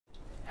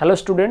Hello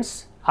students,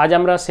 আজ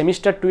আমরা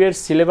semester 2 এর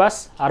সিলেবাস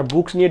আর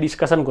বুকস নিয়ে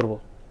ডিসকাশন করব।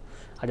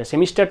 আচ্ছা,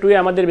 সেমিস্টার 2 এ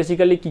আমাদের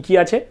বেসিক্যালি কী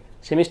আছে?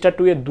 সেমিস্টার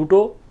 2 এর দুটো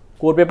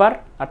কোর পেপার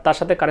আর তার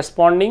সাথে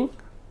কারেসপন্ডিং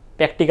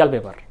প্র্যাকটিক্যাল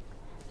পেপার।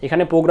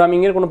 এখানে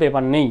প্রোগ্রামিংয়ের কোনো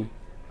পেপার নেই,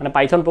 মানে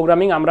পাইথন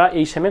প্রোগ্রামিং আমরা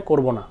এই সেমে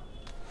করব না।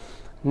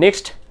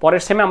 নেক্সট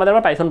পরের সেমে আমাদের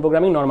আবার পাইথন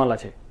প্রোগ্রামিং নর্মাল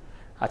আছে।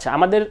 আচ্ছা,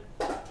 আমাদের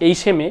এই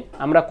সেমে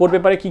আমরা কোর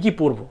পেপারে কী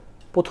পড়ব?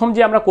 প্রথম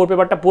যে আমরা কোর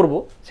পেপারটা পড়ব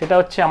সেটা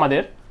হচ্ছে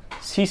আমাদের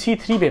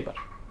CC3 পেপার।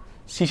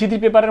 CC3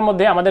 পেপারের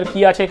মধ্যে আমাদের কি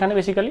আছে এখানে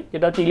বেসিক্যালি,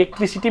 যেটা হচ্ছে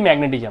ইলেকট্রিসিটি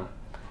ম্যাগনেটিজম।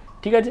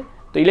 ঠিক আছে,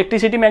 তো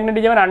ইলেকট্রিসিটি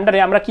ম্যাগনেটিজমের আন্ডারে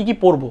আমরা কী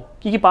পড়ব,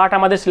 কী পার্ট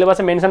আমাদের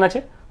সিলেবাসে মেনশন আছে।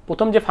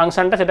 প্রথম যে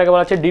ফাংশনটা সেটাকে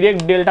বলা হচ্ছে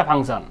ডিরেক্ট ডেল্টা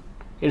ফাংশন।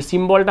 এর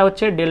সিম্বলটা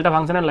হচ্ছে ডেল্টা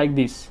ফাংশনের লাইক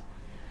দিস।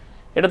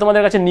 এটা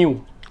তোমাদের কাছে নিউ।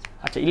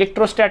 আচ্ছা,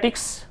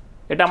 ইলেকট্রোস্ট্যাটিক্স,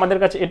 এটা আমাদের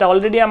কাছে, এটা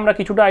অলরেডি আমরা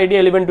কিছুটা আইডিয়া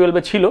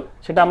 11-12 ছিল,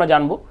 সেটা আমরা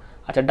জানবো।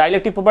 আচ্ছা,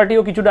 ডাইলেকট্রিক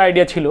প্রপার্টিও কিছুটা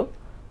আইডিয়া ছিল।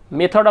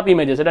 মেথড অফ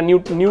ইমেজেস, এটা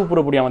নিউ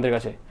পুরোপুরি আমাদের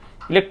কাছে।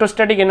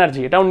 ইলেকট্রোস্ট্যাটিক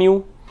এনার্জি, এটাও নিউ।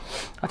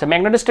 আচ্ছা,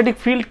 ম্যাগনেটোস্ট্যাটিক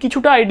ফিল্ড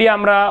কিছুটা আইডিয়া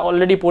আমরা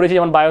অলরেডি পড়েছি,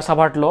 যেমন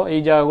বায়োসাভার্ট ল, এই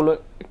জায়গাগুলো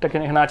একটা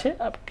এখানে আছে,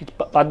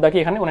 বাদ বাকি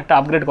এখানে অনেকটা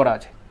আপগ্রেড করা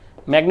আছে।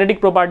 ম্যাগনেটিক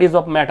প্রপার্টিজ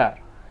অফ ম্যাটার,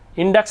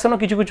 ইন্ডাকশনও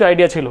কিছু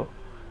আইডিয়া ছিল,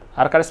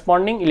 আর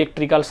কারেসপন্ডিং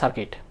ইলেকট্রিক্যাল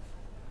সার্কিট।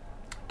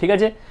 ঠিক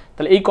আছে,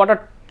 তাহলে এই কটা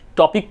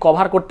টপিক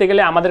কভার করতে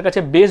গেলে আমাদের কাছে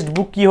বেস্ট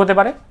বুক কী হতে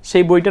পারে,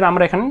 সেই বইটার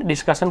আমরা এখানে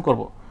ডিসকাশন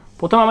করব।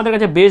 প্রথম আমাদের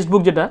কাছে বেস্ট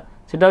বুক যেটা,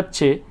 সেটা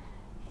হচ্ছে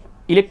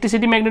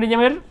ইলেকট্রিসিটি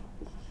ম্যাগনেটিজমের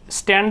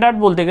স্ট্যান্ডার্ড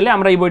বলতে গেলে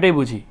আমরা এই বইটাই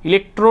বুঝি,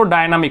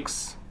 ইলেকট্রোডাইনামিক্স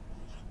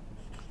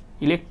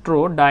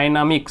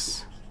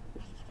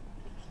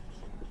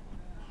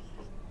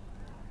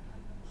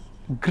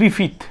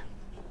গ্রিফিথ।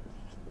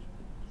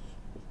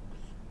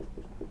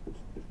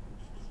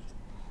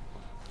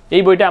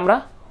 এই বইটা আমরা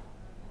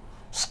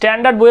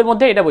স্ট্যান্ডার্ড বইয়ের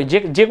মধ্যে এটা বই,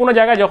 যে কোনো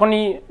জায়গায়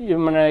যখনই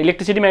মানে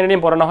ইলেকট্রিসিটি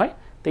ম্যাগনেটিজম পড়ানো হয়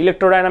তো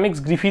ইলেকট্রোডাইনামিক্স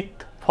গ্রিফিথ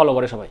ফলো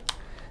করে সবাই।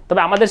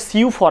 তবে আমাদের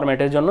সিইউ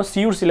ফরম্যাটের জন্য,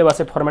 সিইউর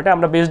সিলেবাসের ফরম্যাটে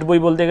আমরা বেস্ট বই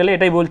বলতে গেলে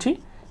এটাই বলছি,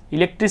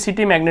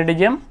 ইলেকট্রিসিটি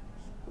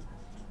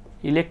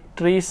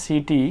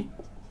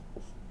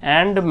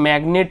অ্যান্ড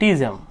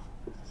ম্যাগনেটিজম,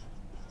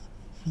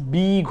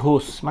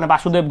 B.Ghosh, মানে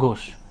বাসুদেব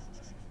ঘোষ।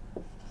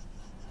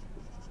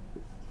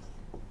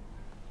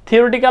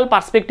 থিওরিটিক্যাল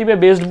পার্সপেক্টিভে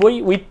বেস্ট বই,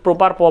 উইথ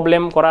প্রপার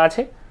প্রবলেম করা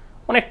আছে,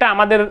 অনেকটা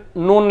আমাদের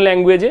নোন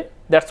ল্যাঙ্গুয়েজে,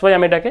 দ্যাটস ওয়াই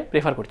আমি এটাকে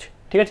প্রেফার করছি।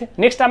 ঠিক আছে,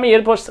 নেক্সট আমি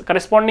এরপর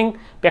কারেসপন্ডিং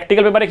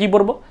প্র্যাকটিক্যাল পেপারে কী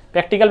পড়বো।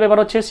 প্র্যাকটিক্যাল পেপার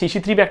হচ্ছে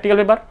CC3 প্র্যাকটিক্যাল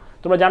পেপার।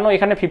 তোমরা জানো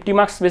এখানে 50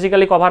 মার্কস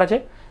বেসিক্যালি কভার আছে,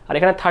 আর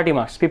এখানে 30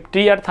 মার্কস।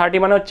 50 আর 30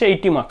 মানে হচ্ছে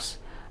 80 মার্কস,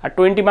 আর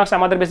 20 মার্কস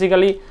আমাদের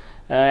বেসিক্যালি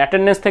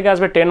অ্যাটেন্ডেন্স থেকে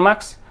আসবে 10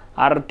 মার্কস,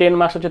 আর 10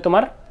 মার্কস হচ্ছে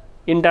তোমার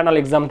ইন্টারনাল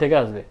এক্সাম থেকে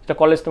আসবে, যেটা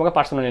কলেজ তোমাকে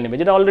পার্সোনালি নেবে,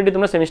 যেটা অলরেডি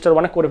তোমরা সেমিস্টার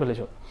 1 করে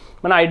ফেলেছো,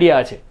 মানে আইডিয়া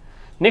আছে।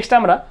 নেক্সট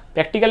আমরা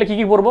প্র্যাকটিক্যালে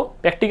কী পড়বো।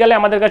 প্র্যাকটিক্যালে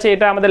আমাদের কাছে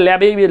এটা আমাদের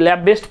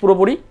ল্যাব বেসড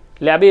পুরোপুরি।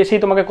 ল্যাবে এসেই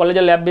তোমাকে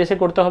কলেজের ল্যাব বেসে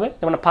করতে হবে।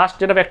 যেমন ফার্স্ট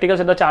যেটা প্র্যাকটিক্যাল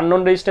সেটা হচ্ছে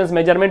unknown resistance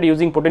measurement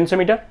using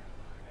potentiometer.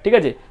 ঠিক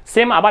আছে,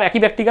 সেম আবার একই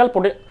প্র্যাকটিক্যাল,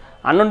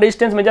 আননোন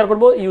রেজিস্ট্যান্স মেজার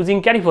করবো ইউজিং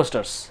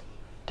ক্যারিফোস্টার্স।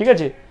 ঠিক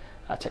আছে,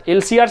 আচ্ছা,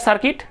 LCR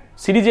সার্কিট,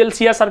 সিরিজ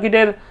LCR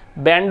সার্কিটের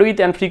ব্যান্ডউইথ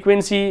অ্যান্ড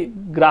ফ্রিকোয়েন্সি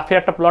গ্রাফের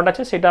একটা প্লট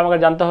আছে, সেটা আমাকে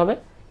জানতে হবে।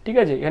 ঠিক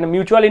আছে, এখানে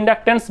mutual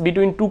inductance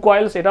between two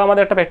coals, এটাও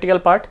আমাদের একটা প্র্যাকটিক্যাল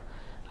পার্ট।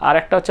 আর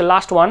একটা হচ্ছে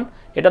লাস্ট ওয়ান,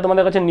 এটা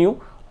তোমাদের কাছে নিউ,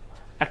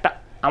 একটা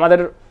আমাদের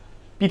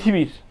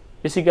পৃথিবীর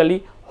বেসিক্যালি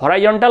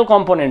হরাইজন্টাল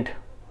কম্পোনেন্ট,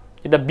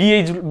 এটা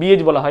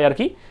BH বলা হয় আর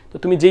কি। তো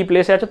তুমি যেই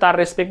প্লেসে আছো তার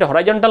রেসপেক্টে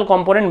হরাইজন্টাল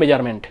কম্পোনেন্ট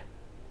মেজারমেন্ট।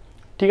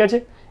 ঠিক আছে,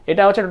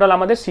 এটা হচ্ছে টোটাল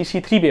আমাদের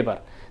CC3 পেপার।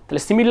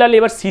 তাহলে সিমিলারলি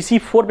এবার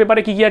CC4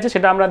 পেপারে কী আছে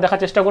সেটা আমরা দেখার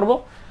চেষ্টা করব।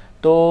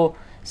 তো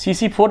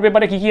CC4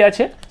 পেপারে কী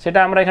আছে সেটা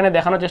আমরা এখানে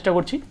দেখানোর চেষ্টা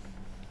করছি।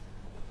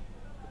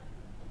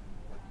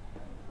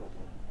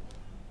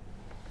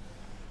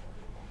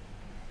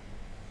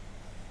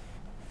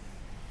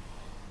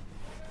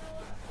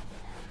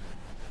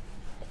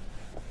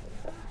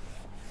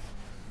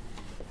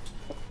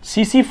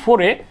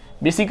 CC4-এ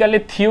বেসিক্যালি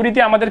থিওরিতে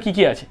আমাদের কী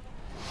আছে।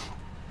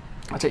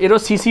 আচ্ছা, এরও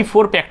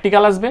CC4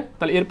 প্র্যাকটিক্যাল আসবে,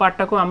 তাহলে এর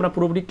পার্টটাকেও আমরা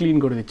পুরোপুরি ক্লিন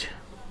করে দিচ্ছি।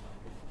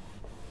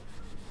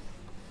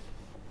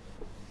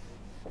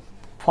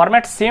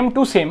 Format same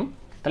to same.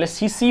 তাহলে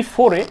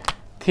CC4-এ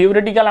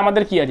থিওরিটিক্যাল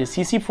আমাদের কী আছে,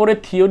 CC4-এর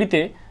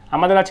থিওরিতে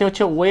আমাদের আছে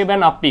হচ্ছে ওয়েভ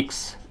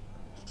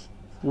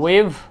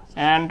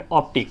অ্যান্ড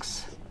অপটিক্স।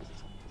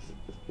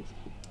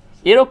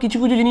 এরও কিছু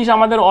জিনিস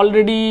আমাদের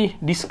অলরেডি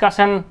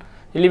ডিসকাশন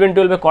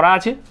 11-12-এ করা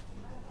আছে।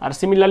 আর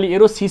সিমিলারলি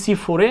এরও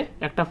CC4-এ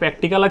একটা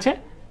প্র্যাকটিক্যাল আছে,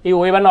 এই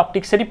ওয়েভ অ্যান্ড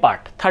অপটিক্সেরই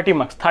পার্ট, 30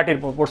 মার্কস, 30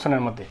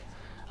 পোর্শনের মধ্যে।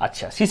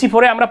 আচ্ছা,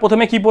 CC4-এ আমরা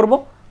প্রথমে কি পড়বো?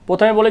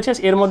 প্রথমে বলেছে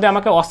এর মধ্যে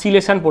আমাকে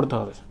অসিলেশন পড়তে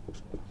হবে,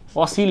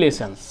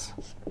 অসিলেশনস।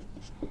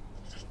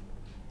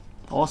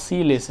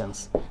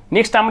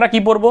 নেক্সট আমরা কি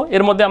পড়বো?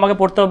 এর মধ্যে আমাকে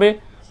পড়তে হবে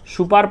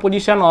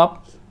সুপারপজিশন অফ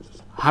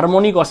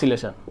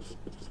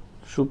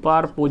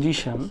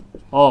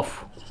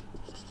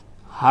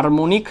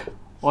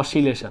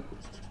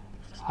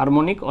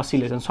হারমোনিক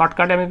অসিলেশন।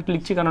 শর্টকাটে আমি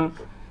লিখছি কারণ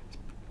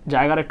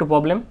জায়গার একটু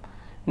প্রবলেম।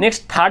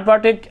 নেক্সট থার্ড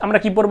পার্টে আমরা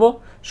কি পড়বো?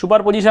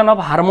 Superposition of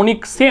harmonic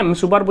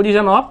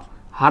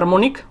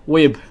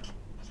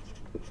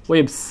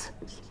waves.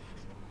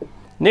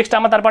 Next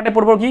আমরা তার পার্টে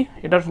পড়বো কি,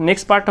 এটার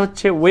নেক্সট পার্ট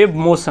হচ্ছে ওয়েভ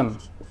মোশন।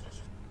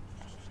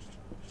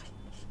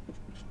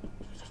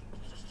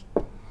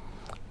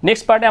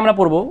 নেক্সট পার্টে আমরা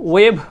পড়ব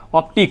ওয়েভ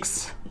অপটিক্স।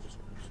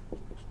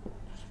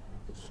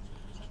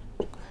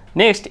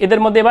 নেক্সট এদের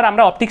মধ্যে এবার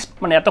আমরা অপটিক্স,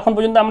 মানে এতক্ষণ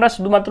পর্যন্ত আমরা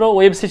শুধুমাত্র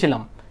ওয়েভসে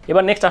ছিলাম,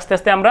 এবার নেক্সট আস্তে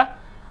আস্তে আমরা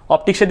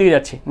অপটিক্সের দিকে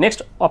যাচ্ছি। নেক্সট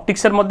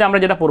অপটিক্সের মধ্যে আমরা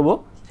যেটা পড়ব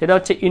সেটা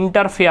হচ্ছে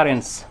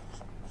ইন্টারফেয়ারেন্স।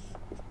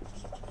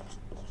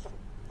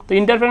 তো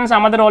ইন্টারফেয়ারেন্স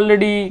আমাদের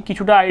অলরেডি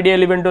কিছুটা আইডিয়া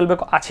 11-12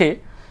 আছে।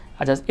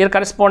 আচ্ছা, এর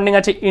কারেসপন্ডিং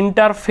আছে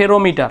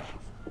ইন্টারফেরোমিটার।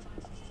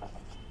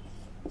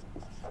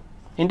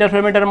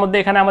 ইন্টারফেরোমিটারের মধ্যে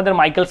এখানে আমাদের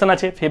মাইকেলসন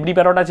আছে, ফেব্রি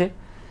প্যারট আছে,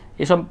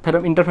 এসব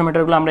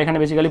ইন্টারফেরোমিটারগুলো আমরা এখানে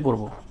বেসিক্যালি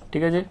পড়বো।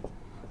 ঠিক আছে,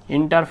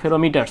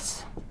 ইন্টারফেরোমিটার্স।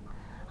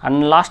 আর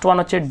লাস্ট ওয়ান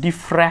হচ্ছে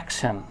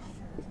ডিফ্র্যাকশন।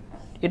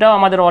 এটাও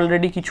আমাদের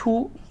অলরেডি কিছু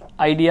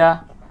আইডিয়া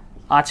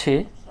আছে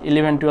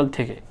 11-12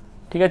 থেকে।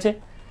 ঠিক আছে।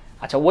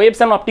 আচ্ছা, ওয়েভস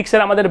অ্যান্ড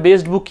অপটিক্সের আমাদের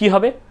বেস্ট বুক কী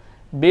হবে?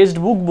 বেস্ট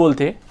বুক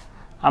বলতে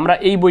আমরা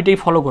এই বইটাই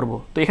ফলো করব।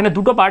 তো এখানে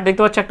দুটো পার্ট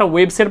দেখতে পাচ্ছি, একটা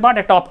ওয়েভসের পার্ট,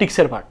 একটা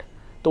অপটিক্সের পার্ট।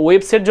 তো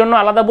ওয়েভসের জন্য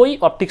আলাদা বই,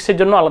 অপটিক্সের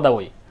জন্য আলাদা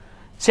বই,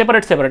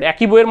 সেপারেট সেপারেট।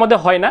 একই বইয়ের মধ্যে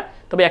হয় না,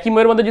 তবে একই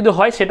বইয়ের মধ্যে যদি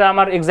হয় সেটা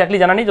আমার এক্স্যাক্টলি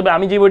জানা নেই, তবে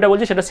আমি যে বইটা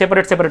বলছি সেটা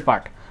সেপারেট সেপারেট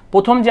পার্ট।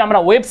 প্রথম যে আমরা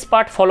ওয়েভস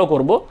পার্ট ফলো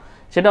করব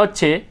সেটা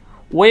হচ্ছে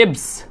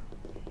waves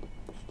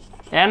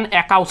and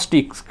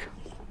অ্যাকাউস্টিক্স।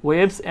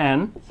 Waves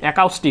and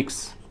অ্যাকাউস্টিক্স,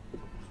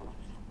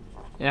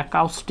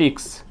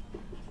 অ্যাকাউস্টিক্স,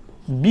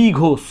 B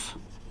Ghosh,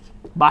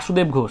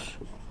 Basudeb Ghosh.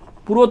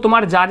 পুরো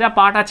তোমার যা যা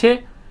পার্ট আছে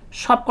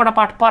সব কটা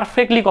পার্ট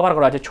পারফেক্টলি কভার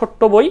করা আছে,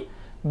 ছোট্ট বই,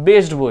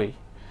 বেস্ট বই।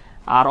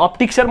 আর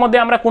অপটিক্সের মধ্যে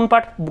আমরা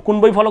কোন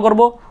বই ফলো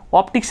করব?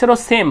 অপটিক্সেরও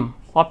সেম,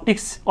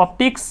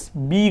 অপটিক্স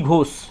বি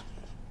ঘোষ।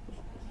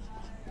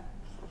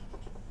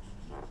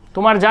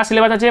 তোমার যা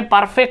সিলেবাস আছে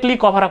পারফেক্টলি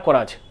কভার আপ করা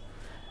আছে।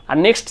 আর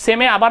নেক্সট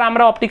সেমে আবার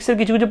আমরা অপটিক্সের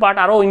কিছু কিছু পার্ট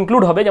আরও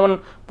ইনক্লুড হবে, যেমন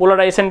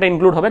পোলারাইজেশনটা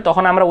ইনক্লুড হবে,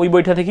 তখন আমরা ওই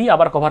বইটা থেকেই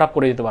আবার কভার আপ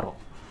করে দিতে পারবো।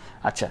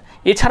 আচ্ছা,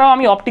 এছাড়াও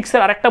আমি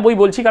অপটিক্সের আরেকটা বই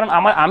বলছি, কারণ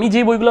আমি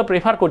যে বইগুলো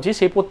প্রেফার করছি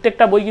সেই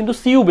প্রত্যেকটা বই কিন্তু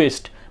সিইউ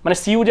বেসড। মানে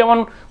সিইউ যেমন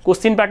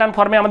কোশ্চিন প্যাটার্ন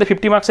ফর্মে আমাদের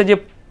 50 মার্কসের যে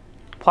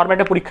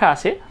ফর্ম্যাটে পরীক্ষা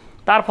আসে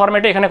তার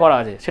ফর্ম্যাটে এখানে করা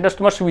আছে, সেটা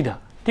তোমার সুবিধা।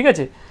 ঠিক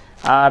আছে।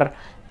 আর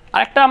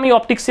আরেকটা আমি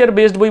অপটিক্সের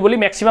বেস্ট বই বলি,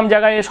 ম্যাক্সিমাম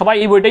জায়গায় সবাই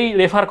এই বইটাই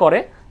রেফার করে,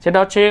 সেটা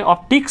হচ্ছে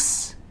অপটিক্স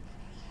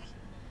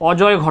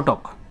অজয়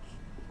ঘটক।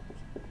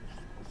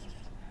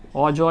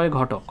 অজয়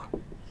ঘটক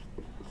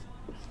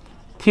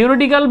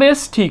থিওরিটিক্যাল বেস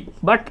ঠিক,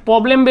 বাট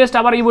প্রবলেম বেসড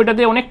আবার এই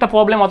বইটাতে অনেকটা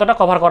প্রবলেম অতটা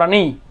কভার করা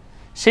নেই।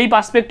 সেই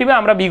পার্সপেক্টিভে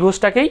আমরা বি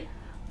ঘোষটাকেই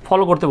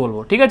ফলো করতে বলবো।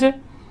 ঠিক আছে।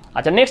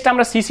 আচ্ছা, নেক্সট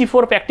আমরা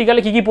CC4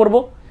 প্র্যাকটিক্যালে কী কী পড়বো?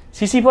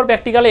 CC4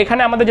 প্র্যাকটিক্যালে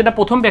এখানে আমাদের যেটা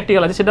প্রথম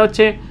প্র্যাকটিক্যাল আছে সেটা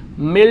হচ্ছে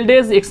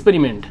মেলডেজ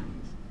এক্সপেরিমেন্ট।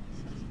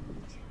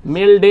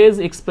 মেলডেজ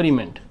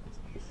এক্সপেরিমেন্ট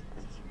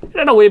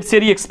এটা একটা ওয়েব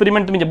সেরি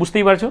এক্সপেরিমেন্ট, তুমি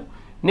বুঝতেই পারছো।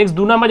 নেক্সট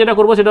 2 নম্বর যেটা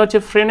করবো সেটা হচ্ছে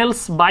ফ্রেনেলস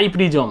বাই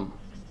প্রিজম।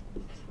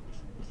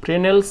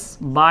 ফ্রেনেলস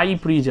by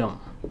prism.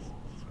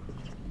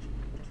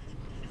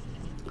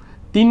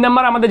 3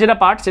 নম্বর আমাদের যেটা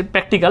পার্ট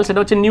প্র্যাকটিক্যাল সেটা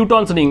হচ্ছে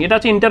নিউটনস রিং। এটা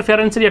হচ্ছে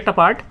ইন্টারফারেন্সেরই একটা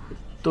পার্ট।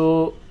 তো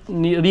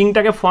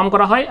রিংটাকে ফর্ম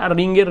করা হয় আর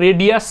রিংয়ের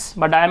রেডিয়াস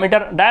বা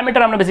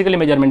ডায়ামিটার আমরা বেসিক্যালি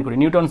মেজারমেন্ট করি,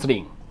 নিউটনস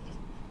রিং।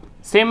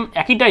 সেম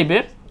একই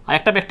টাইপের আর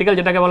একটা প্র্যাকটিক্যাল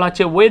যেটাকে বলা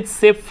হচ্ছে ওয়েজ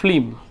সেফ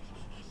ফিল্ম।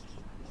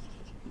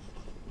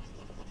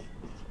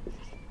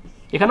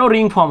 এখানেও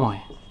রিং ফর্ম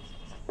হয়।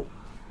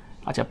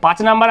 আচ্ছা, 5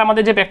 নাম্বার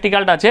আমাদের যে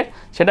প্র্যাকটিক্যালটা আছে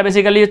সেটা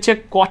বেসিক্যালি হচ্ছে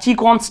কচি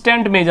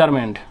কনস্ট্যান্ট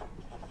মেজারমেন্ট।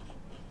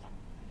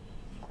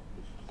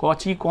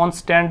 কচি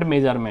কনস্ট্যান্ট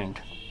মেজারমেন্ট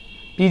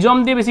প্রিজম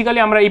দিয়ে বেসিক্যালি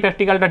আমরা এই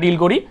প্র্যাকটিক্যালটা ডিল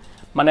করি,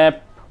 মানে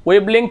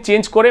ওয়েভলেংথ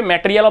চেঞ্জ করে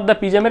material of the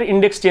প্রিজমের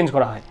index change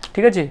করা হয়।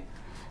 ঠিক আছে।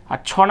 আর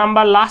 6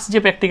 নাম্বার লাস্ট যে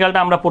প্র্যাকটিক্যালটা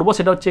আমরা পড়বো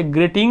সেটা হচ্ছে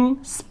গ্রেটিং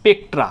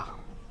স্পেকট্রা।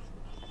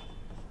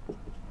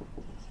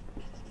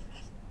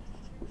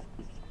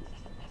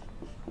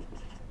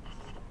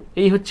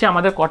 এই হচ্ছে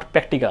আমাদের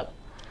প্র্যাকটিক্যাল।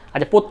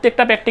 আচ্ছা,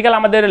 প্রত্যেকটা প্র্যাকটিক্যাল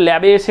আমাদের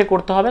ল্যাবে এসে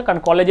করতে হবে, কারণ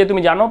কলেজে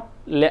তুমি জানো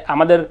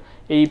আমাদের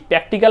এই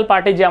প্র্যাকটিক্যাল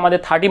পার্টে যে আমাদের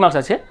 30 মার্কস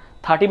আছে,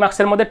 30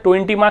 মার্কসের মধ্যে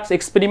 20 মার্কস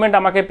এক্সপেরিমেন্ট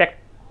আমাকে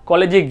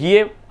কলেজে গিয়ে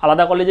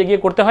আলাদা কলেজে গিয়ে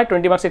করতে হয়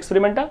 20 মার্কস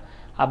এক্সপেরিমেন্টটা।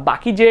 আর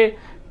বাকি যে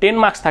 10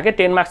 মার্কস থাকে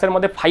 10 মার্কসের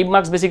মধ্যে 5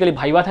 মার্কস বেসিক্যালি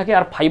ভাইবা থাকে,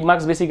 আর 5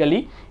 মার্কস বেসিক্যালি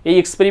এই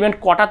এক্সপেরিমেন্ট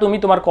কটা তুমি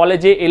তোমার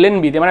কলেজে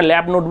LNB-তে মানে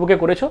ল্যাব নোটবুকে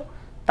করেছো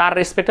তার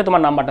রেসপেক্টে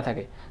তোমার নাম্বারটা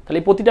থাকে। তাহলে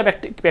এই প্রতিটা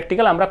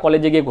প্র্যাকটিক্যাল আমরা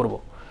কলেজে গিয়ে করবো।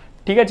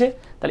 ঠিক আছে।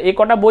 তাহলে এই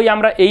কটা বই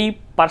আমরা এই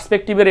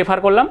পার্সপেক্টিভে রেফার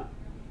করলাম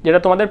যেটা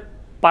তোমাদের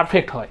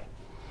পারফেক্ট হয়।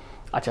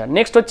 আচ্ছা,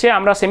 নেক্সট হচ্ছে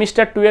আমরা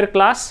সেমিস্টার 2 এর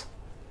ক্লাস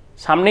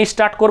সামনেই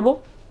স্টার্ট করব।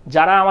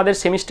 যারা আমাদের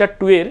সেমিস্টার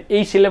 2 এর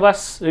এই সিলেবাস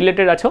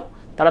রিলেটেড আছো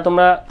তারা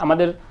তোমরা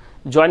আমাদের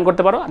জয়েন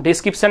করতে পারো।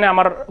 ডেসক্রিপশানে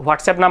আমার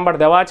হোয়াটসঅ্যাপ নাম্বার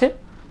দেওয়া আছে,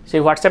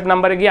 সেই হোয়াটসঅ্যাপ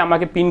নাম্বারে গিয়ে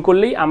আমাকে পিন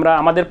করলেই আমরা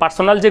আমাদের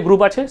পার্সোনাল যে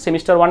গ্রুপ আছে,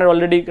 সেমিস্টার 1 এর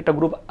অলরেডি একটা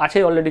গ্রুপ আছে,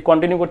 অলরেডি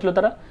কন্টিনিউ করছিল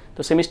তারা,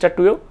 তো সেমিস্টার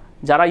 2এও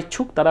যারা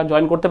ইচ্ছুক তারা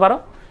জয়েন করতে পারো।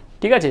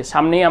 ঠিক আছে।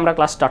 সামনেই আমরা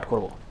ক্লাস স্টার্ট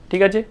করব।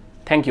 ঠিক আছে।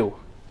 Thank you.